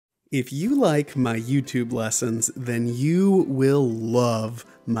If you like my YouTube lessons, then you will love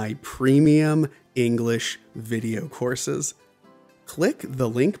my premium English video courses. Click the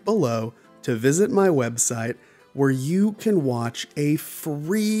link below to visit my website where you can watch a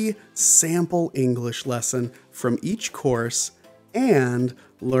free sample English lesson from each course and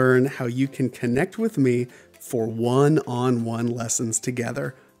learn how you can connect with me for one-on-one lessons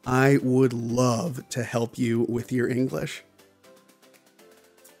together. I would love to help you with your English.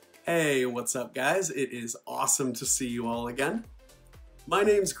 Hey, what's up guys? It is awesome to see you all again. My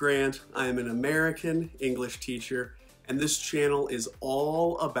name's Grant. I am an American English teacher, and this channel is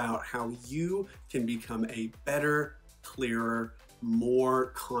all about how you can become a better, clearer, more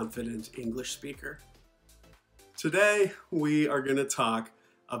confident English speaker. Today, we are going to talk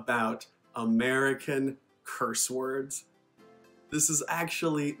about American curse words. This is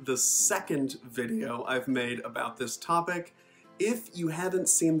actually the second video I've made about this topic. If you haven't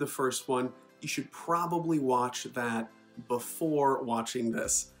seen the first one, you should probably watch that before watching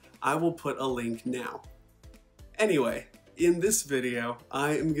this. I will put a link now. Anyway, in this video,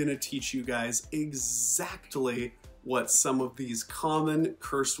 I am going to teach you guys exactly what some of these common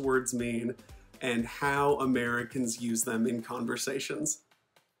curse words mean and how Americans use them in conversations.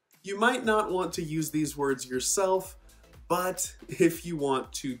 You might not want to use these words yourself, but if you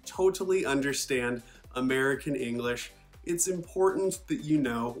want to totally understand American English, it's important that you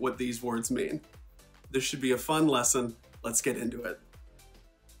know what these words mean. This should be a fun lesson. Let's get into it.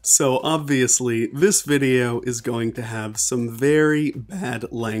 So obviously, this video is going to have some very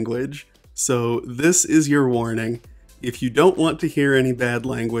bad language. So this is your warning. If you don't want to hear any bad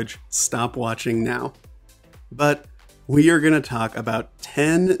language, stop watching now. But we are going to talk about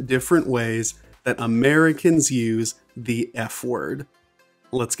 10 different ways that Americans use the F word.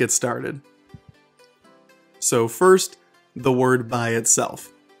 Let's get started. So first, the word by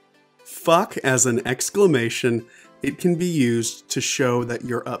itself. Fuck as an exclamation, it can be used to show that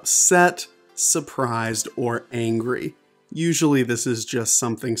you're upset, surprised, or angry. Usually this is just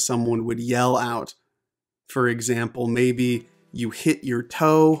something someone would yell out. For example, maybe you hit your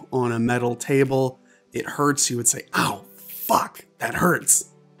toe on a metal table, it hurts, you would say, "Ow, fuck, that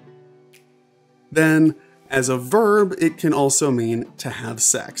hurts." Then, as a verb, it can also mean to have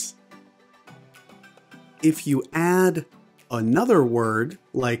sex. If you add another word,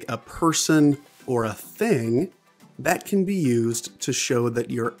 like a person or a thing, that can be used to show that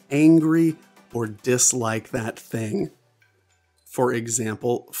you're angry or dislike that thing. For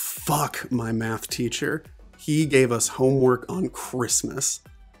example, fuck my math teacher. He gave us homework on Christmas.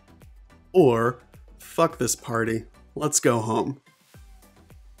 Or, fuck this party. Let's go home.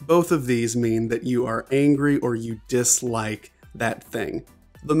 Both of these mean that you are angry or you dislike that thing,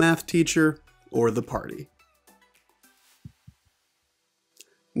 the math teacher or the party.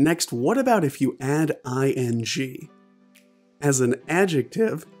 Next, what about if you add ing? As an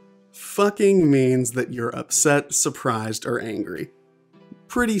adjective, fucking means that you're upset, surprised, or angry.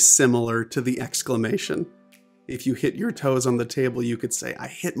 Pretty similar to the exclamation. If you hit your toes on the table, you could say, "I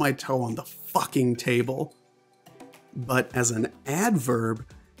hit my toe on the fucking table." But as an adverb,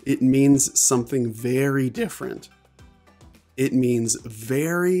 it means something very different. It means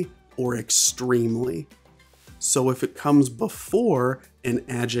very or extremely. So if it comes before an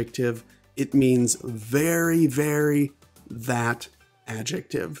adjective, it means very, very that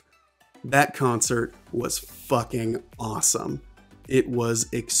adjective. That concert was fucking awesome. It was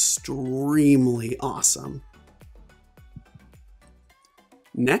extremely awesome.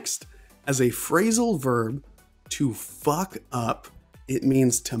 Next, as a phrasal verb, to fuck up, it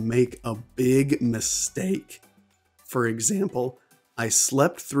means to make a big mistake. For example, I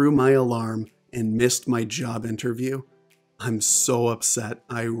slept through my alarm and missed my job interview. I'm so upset.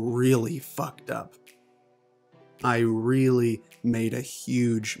 I really fucked up. I really made a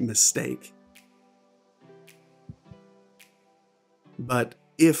huge mistake. But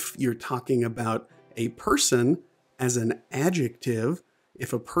if you're talking about a person as an adjective,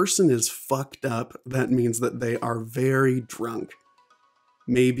 if a person is fucked up, that means that they are very drunk.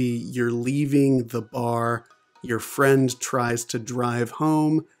 Maybe you're leaving the bar, your friend tries to drive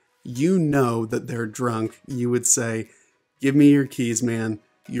home, you know that they're drunk, you would say, "Give me your keys, man.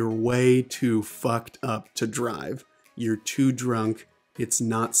 You're way too fucked up to drive. You're too drunk. It's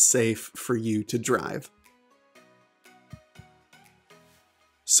not safe for you to drive."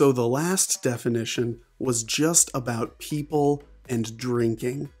 So the last definition was just about people and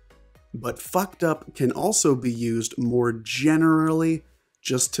drinking. But fucked up can also be used more generally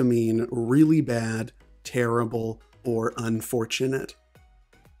just to mean really bad, terrible, or unfortunate.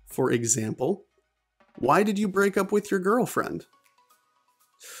 For example, why did you break up with your girlfriend?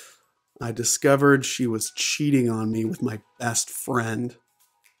 I discovered she was cheating on me with my best friend.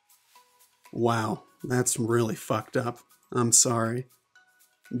 Wow, that's really fucked up. I'm sorry.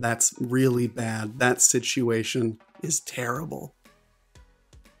 That's really bad. That situation is terrible.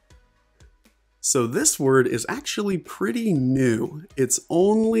 So this word is actually pretty new. It's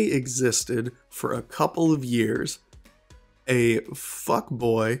only existed for a couple of years. A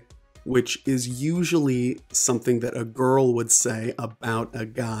fuckboy, which is usually something that a girl would say about a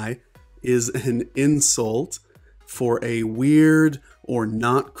guy, is an insult for a weird or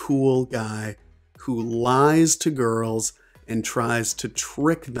not cool guy who lies to girls and tries to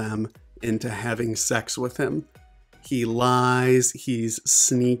trick them into having sex with him. He lies, he's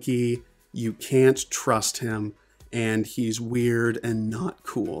sneaky, you can't trust him, and he's weird and not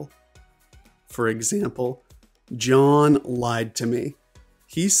cool. For example, John lied to me.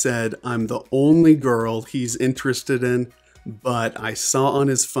 He said I'm the only girl he's interested in, but I saw on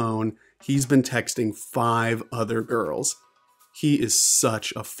his phone he's been texting 5 other girls. He is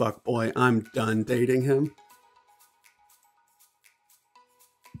such a fuckboy. I'm done dating him.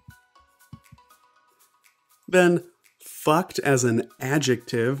 Then, fucked as an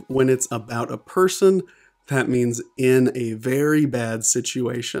adjective, when it's about a person, that means in a very bad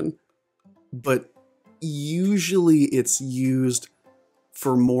situation. But usually it's used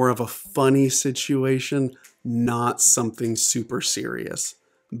for more of a funny situation, not something super serious.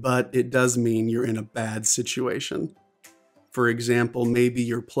 But it does mean you're in a bad situation. For example, maybe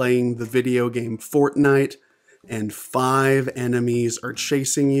you're playing the video game Fortnite and 5 enemies are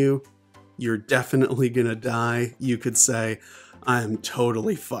chasing you. You're definitely gonna die. You could say, I'm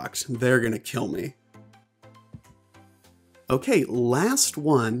totally fucked. They're gonna kill me. Okay, last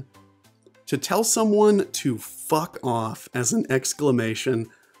one. To tell someone to fuck off as an exclamation,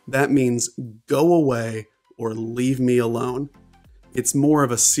 that means go away or leave me alone. It's more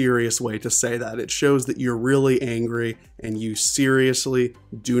of a serious way to say that. It shows that you're really angry and you seriously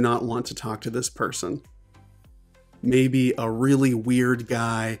do not want to talk to this person. Maybe a really weird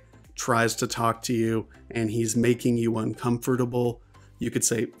guy tries to talk to you and he's making you uncomfortable. You could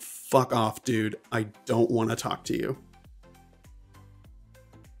say, fuck off, dude. I don't want to talk to you.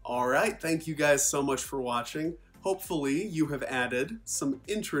 All right, thank you guys so much for watching. Hopefully you have added some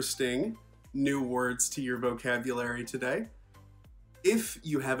interesting new words to your vocabulary today. If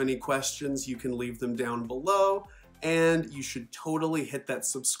you have any questions, you can leave them down below, and you should totally hit that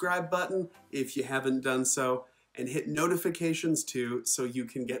subscribe button if you haven't done so, and hit notifications too so you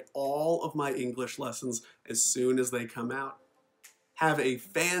can get all of my English lessons as soon as they come out. Have a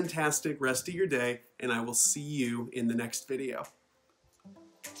fantastic rest of your day, and I will see you in the next video.